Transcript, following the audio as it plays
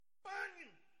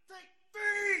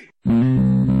Welcome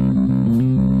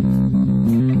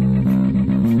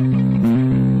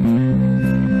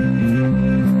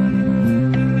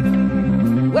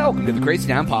to the Crazy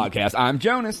Town Podcast. I'm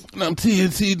Jonas. And I'm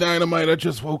TNT Dynamite. I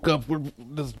just woke up.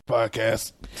 This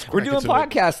podcast. We're doing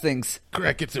podcast things.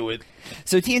 Crack it to it.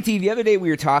 So TNT, the other day we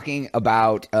were talking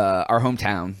about our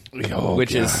hometown,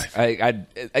 which God.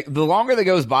 Is the longer that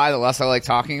goes by, the less I like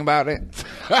talking about it.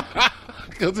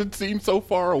 Because it seems so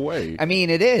far away. I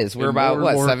mean, it is. We're about,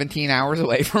 17 hours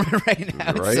away from it right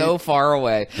now. Right? It's so far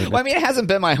away. Well, I mean, it hasn't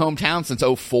been my hometown since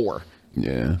 2004.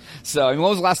 Yeah. So, I mean, when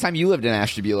was the last time you lived in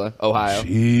Ashtabula, Ohio?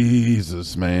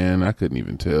 Jesus, man. I couldn't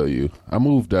even tell you. I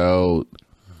moved out.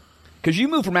 Because you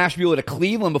moved from Ashtabula to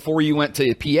Cleveland before you went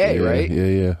to PA, right?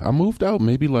 Yeah. I moved out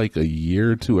maybe like a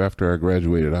year or two after I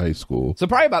graduated high school. So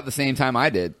probably about the same time I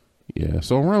did. Yeah,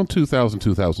 so around 2000,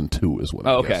 2002 is what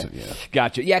I'm guessing. Yeah.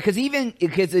 Gotcha. Yeah, because even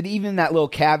that little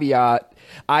caveat,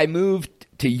 I moved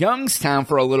to Youngstown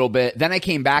for a little bit, then I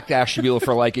came back to Ashtabula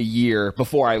for like a year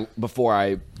before I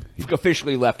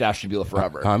officially left Ashtabula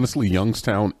forever. Honestly,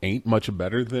 Youngstown ain't much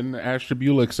better than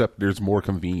Ashtabula, except there's more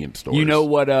convenience stores. You know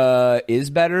what is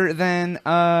better than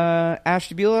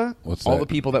Ashtabula? What's All that? the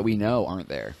people that we know aren't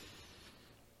there.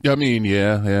 I mean,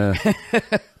 yeah.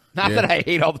 Not that I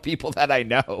hate all the people that I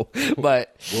know,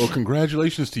 but... Well,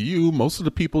 congratulations to you. Most of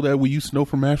the people that we used to know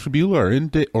from Ashtabula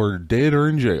are dead or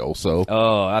in jail, so...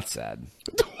 Oh, that's sad.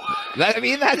 That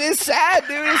is sad,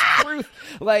 dude. It's truth.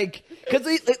 Like, because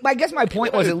I guess my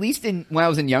point was, at least when I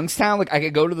was in Youngstown, like, I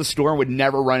could go to the store and would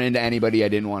never run into anybody I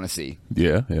didn't want to see.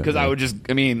 Yeah. Because I would just,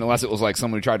 unless it was like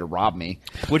someone who tried to rob me,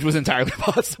 which was entirely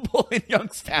possible in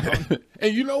Youngstown.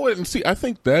 And you know what? And see, I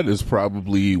think that is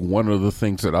probably one of the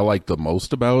things that I like the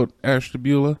most about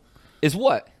Ashtabula. Is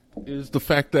what? Is the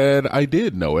fact that I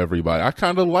did know everybody. I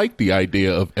kind of like the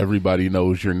idea of everybody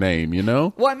knows your name, you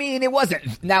know? Well, I mean, it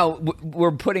wasn't. Now,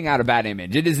 we're putting out a bad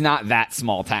image. It is not that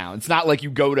small town. It's not like you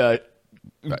go to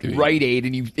Rite Aid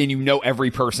and you know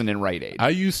every person in Rite Aid.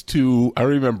 I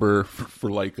remember for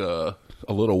like a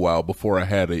little while before I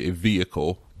had a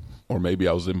vehicle, or maybe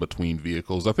I was in between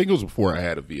vehicles. I think it was before I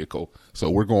had a vehicle. So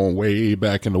we're going way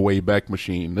back in the Wayback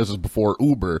Machine. This is before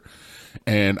Uber.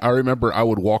 And I remember I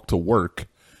would walk to work,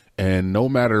 and no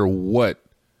matter what,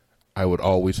 I would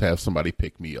always have somebody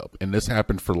pick me up. And this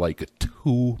happened for like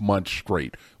 2 months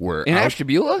straight. In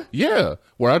Ashtabula? Yeah.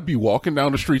 Where I'd be walking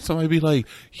down the street, somebody would be like,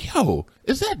 yo,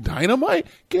 is that Dynamite?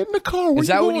 Get in the car. Is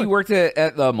that when you worked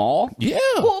at the mall? Yeah.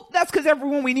 Well, that's because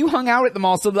everyone we knew hung out at the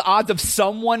mall, so the odds of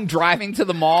someone driving to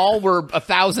the mall were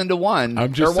 1,000 to 1.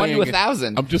 I'm just or saying, 1 to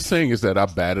 1,000. I'm just saying is that I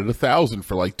batted 1,000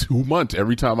 for like 2 months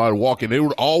every time I'd walk, and it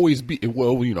would always be,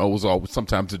 well, you know, it was always,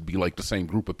 sometimes it'd be like the same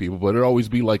group of people, but it'd always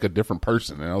be like a different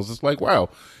person. And I was just like, wow.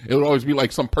 It would always be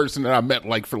like some person that I met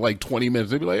like for like 20 minutes.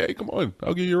 They'd be like, hey, come on,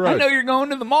 I'll give you a ride. I know you're going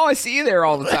to the mall. I see you there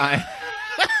all the time.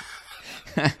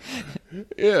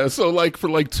 Yeah, so like for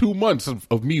like 2 months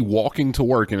of me walking to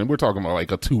work, and we're talking about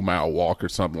like a 2-mile walk or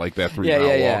something like that,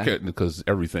 3-mile walk, because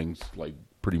everything's like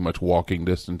pretty much walking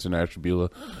distance in Ashtabula.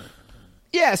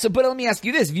 Yeah, but let me ask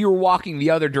you this. If you were walking the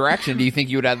other direction, do you think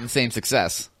you would have the same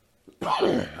success?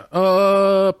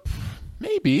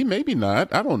 Maybe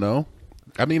not. I don't know.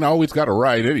 I mean, I always got a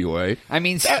ride anyway. I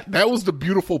mean, that was the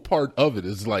beautiful part of it,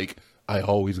 is like, I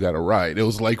always got a ride. It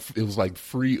was like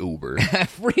free Uber.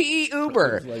 Free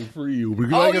Uber. It was like free Uber.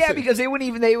 Oh, like yeah, because they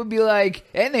would be like,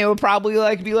 and they would probably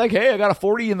be like, hey, I got a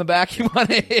 40 in the back. You want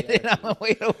to hit it on the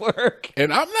way to work?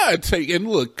 And I'm not taking,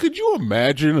 look, could you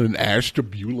imagine an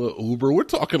Ashtabula Uber? We're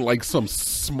talking like some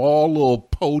small little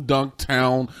podunk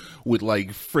town with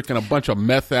like freaking a bunch of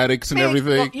meth addicts and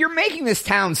everything. Look, you're making this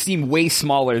town seem way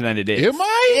smaller than it is. Am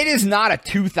I? It is not a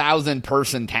 2,000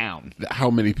 person town. How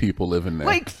many people live in there?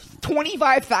 Like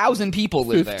 25,000 people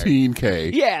live there.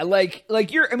 15K. Yeah, like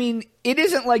it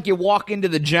isn't like you walk into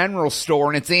the general store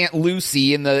and it's Aunt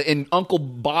Lucy and Uncle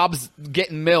Bob's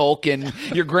getting milk and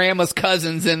your grandma's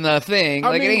cousins in the thing.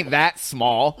 It ain't that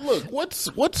small. Look,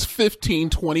 what's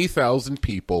 15, 20,000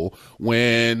 people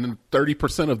when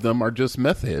 30% of them are just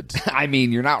meth heads? I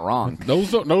mean, you're not wrong.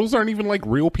 Those aren't even like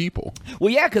real people.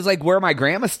 Well, yeah, because like where my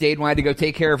grandma stayed when I had to go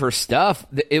take care of her stuff,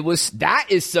 that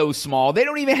is so small. They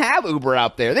don't even have Uber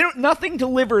out there. Nothing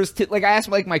delivers to, like, I asked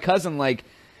like my cousin, like,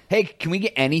 hey, can we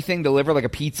get anything delivered, like a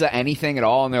pizza, anything at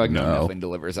all? And they're like, no, nothing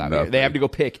delivers out here. They have to go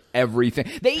pick everything.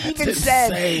 That's even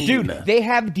said, insane. Dude, they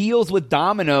have deals with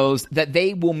Domino's that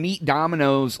they will meet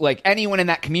Domino's, like anyone in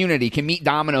that community can meet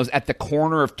Domino's at the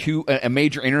corner of a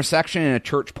major intersection in a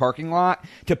church parking lot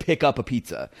to pick up a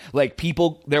pizza. Like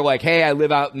people, they're like, hey, I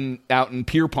live out in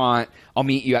Pierpont. I'll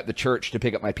meet you at the church to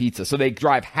pick up my pizza. So they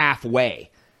drive halfway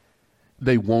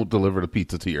They won't deliver the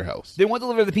pizza to your house. They won't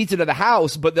deliver the pizza to the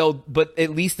house, but at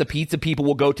least the pizza people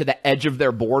will go to the edge of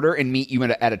their border and meet you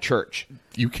at a church.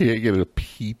 You can't get a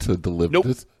pizza delivered. Nope.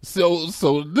 That's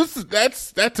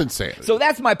insanity. So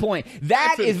that's my point.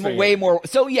 That's way more.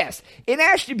 So yes, in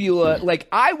Ashtabula, like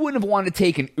I wouldn't have wanted to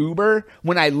take an Uber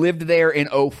when I lived there in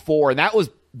 2004. And that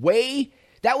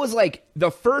was like the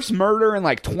first murder in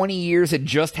like 20 years had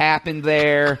just happened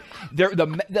there.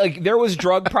 There was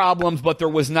drug problems, but there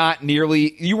was not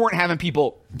nearly. You weren't having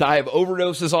people die of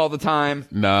overdoses all the time.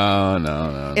 No.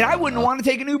 And I wouldn't want to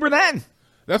take an Uber then.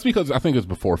 That's because I think it's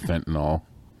before fentanyl.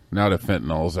 Now that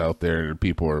fentanyl's out there,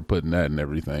 people are putting that in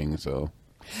everything. So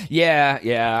yeah.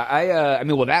 Dude,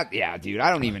 I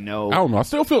don't even know. I don't know. I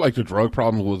still feel like the drug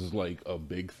problem was like a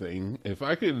big thing. If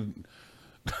I could.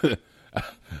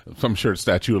 I'm sure the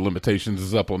statute of limitations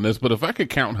is up on this, but if I could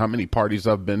count how many parties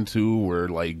I've been to where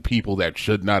like people that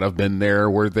should not have been there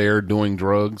were there doing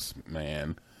drugs,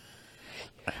 man.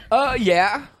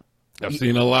 Yeah. I've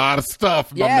seen a lot of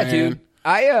stuff, yeah, man. Dude.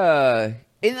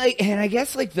 And I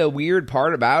guess like the weird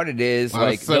part about it is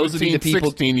like 17, those would be the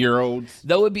people 16-year-olds.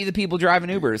 Those would be the people driving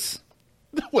Ubers.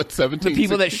 What, 17? The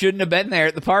people that shouldn't have been there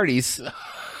at the parties.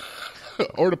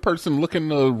 Or the person looking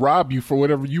to rob you for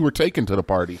whatever you were taking to the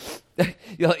party.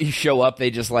 You show up,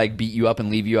 they just like beat you up and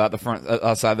leave you out the front,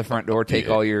 outside the front door, take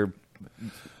all your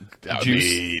juice.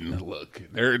 I mean, look,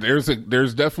 there's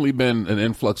definitely been an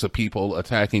influx of people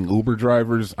attacking Uber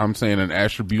drivers. I'm saying in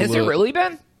Ashtabula. Has there really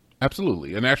been?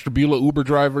 Absolutely. An Ashtabula Uber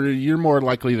driver, you're more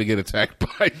likely to get attacked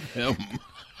by them.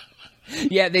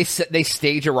 Yeah, they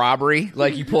stage a robbery.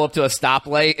 Like you pull up to a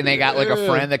stoplight and they got like a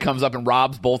friend that comes up and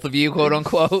robs both of you, quote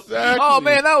unquote. Exactly. Oh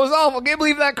man, that was awful. Can't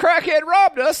believe that crackhead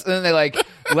robbed us. And then they like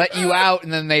let you out,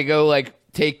 and then they go like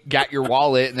got your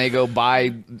wallet and they go buy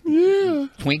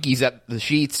Twinkies at the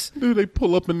Sheets. Dude, they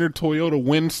pull up in their Toyota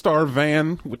Windstar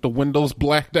van with the windows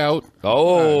blacked out.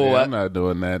 Oh, I'm not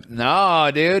doing that. No,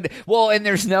 dude. Well, and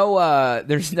there's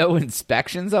no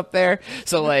inspections up there.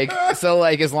 So like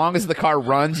as long as the car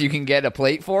runs, you can get a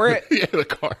plate for it. Yeah, the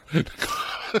car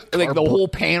like the whole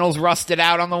panel's rusted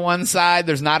out on the one side.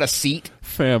 There's not a seat.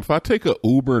 Fam, if I take a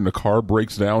Uber and the car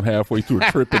breaks down halfway through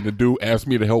a trip and the dude asks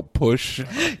me to help push,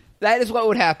 that is what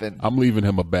would happen. I'm leaving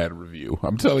him a bad review.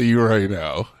 I'm telling you right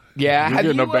now. Yeah, you're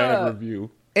getting a bad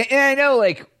review. And I know,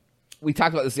 like, we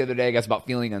talked about this the other day, I guess, about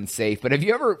feeling unsafe. But have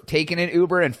you ever taken an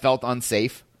Uber and felt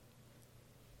unsafe?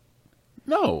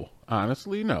 No,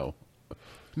 honestly, no.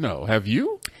 No, have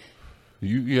you?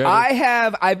 I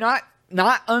have. I'm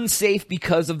not unsafe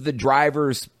because of the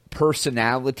driver's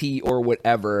personality or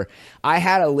whatever. I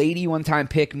had a lady one time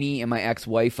pick me and my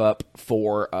ex-wife up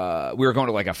for we were going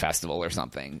to like a festival or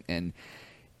something, and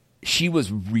she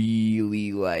was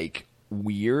really like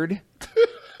weird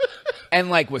and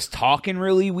like was talking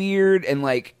really weird, and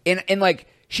like and like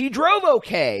she drove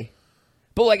okay,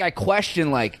 but like I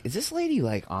questioned, like, is this lady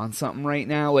like on something right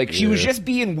now? Like she was just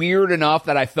being weird enough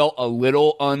that I felt a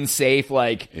little unsafe.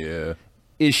 Like,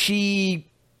 is she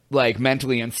like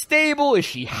mentally unstable? Is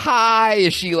she high?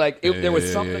 Is she like there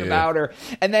was something about her?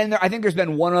 And then I think there's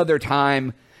been one other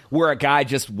time where a guy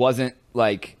just wasn't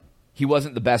like, he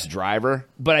wasn't the best driver,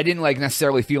 but I didn't like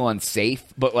necessarily feel unsafe,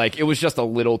 but like it was just a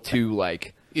little too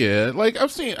like. Yeah, like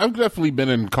I've definitely been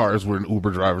in cars where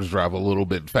Uber drivers drive a little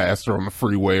bit faster on the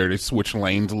freeway, or they switch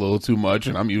lanes a little too much,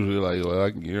 and I'm usually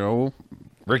like, you know,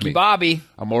 Ricky Bobby.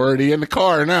 I'm already in the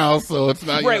car now, so it's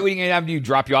not right. What are you gonna have to do?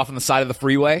 Drop you off on the side of the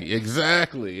freeway?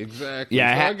 Exactly.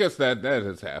 Yeah, so I guess that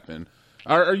has happened.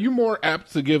 Are you more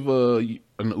apt to give an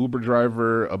Uber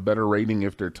driver a better rating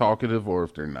if they're talkative or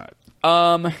if they're not?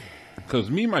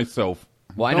 Because me myself.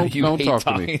 Well, I know you hate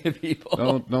talking to people.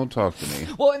 Don't talk to me.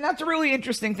 Well, and that's a really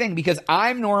interesting thing because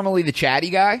I'm normally the chatty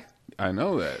guy. I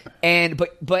know that. And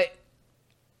but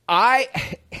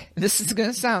this is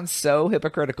going to sound so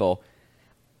hypocritical.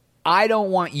 I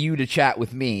don't want you to chat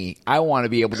with me. I want to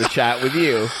be able to chat with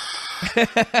you.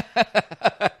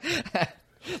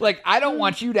 Like, I don't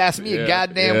want you to ask me a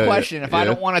goddamn question. If I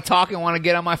don't want to talk and want to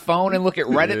get on my phone and look at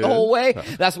Reddit the whole way,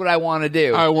 that's what I want to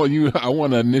do. I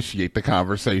want to initiate the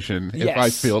conversation if I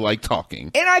feel like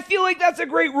talking. And I feel like that's a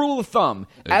great rule of thumb.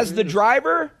 As the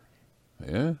driver,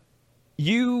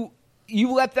 you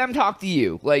let them talk to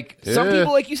you. Like, some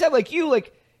people, like you said, like you,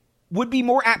 like, would be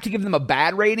more apt to give them a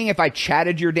bad rating if I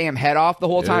chatted your damn head off the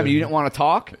whole time and you didn't want to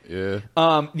talk. Yeah.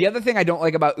 The other thing I don't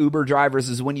like about Uber drivers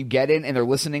is when you get in and they're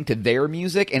listening to their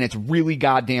music and it's really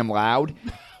goddamn loud.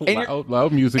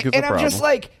 Loud music is a problem. And I'm just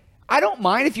like, I don't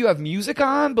mind if you have music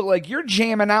on, but like you're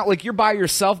jamming out, like you're by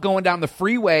yourself going down the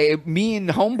freeway. Me and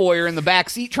homeboy are in the back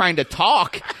seat trying to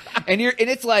talk, and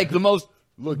it's like the most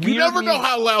Look, you never know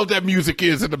how loud that music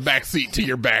is in the back seat to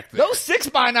your back there. Those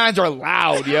 6x9s are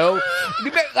loud, yo.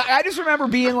 I just remember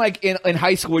being like in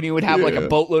high school and you would have like a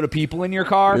boatload of people in your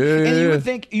car, and you would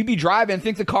think you'd be driving and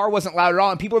think the car wasn't loud at all,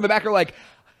 and people in the back are like,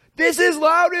 "This is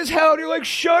loud as hell." And you're like,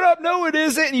 "Shut up, no, it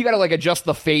isn't." And you got to like adjust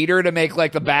the fader to make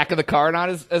like the back of the car not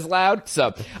as loud.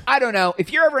 So I don't know.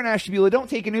 If you're ever in Ashtabula, don't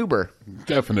take an Uber.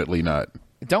 Definitely not.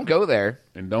 Don't go there,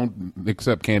 and don't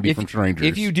accept candy from strangers.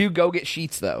 If you do, go get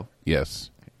sheets though. Yes.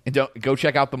 And don't go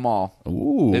check out the mall.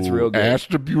 Ooh, it's real good.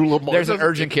 Ashtabula Mall. There's an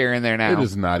urgent care in there now. It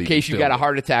is not even. In case you got a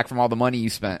heart attack from all the money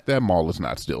you spent. That mall is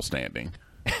not still standing.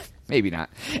 Maybe not.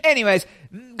 Anyways,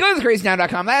 go to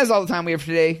thecrazytown.com. That is all the time we have for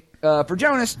today. For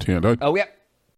Jonas. Tanda. Oh, yeah.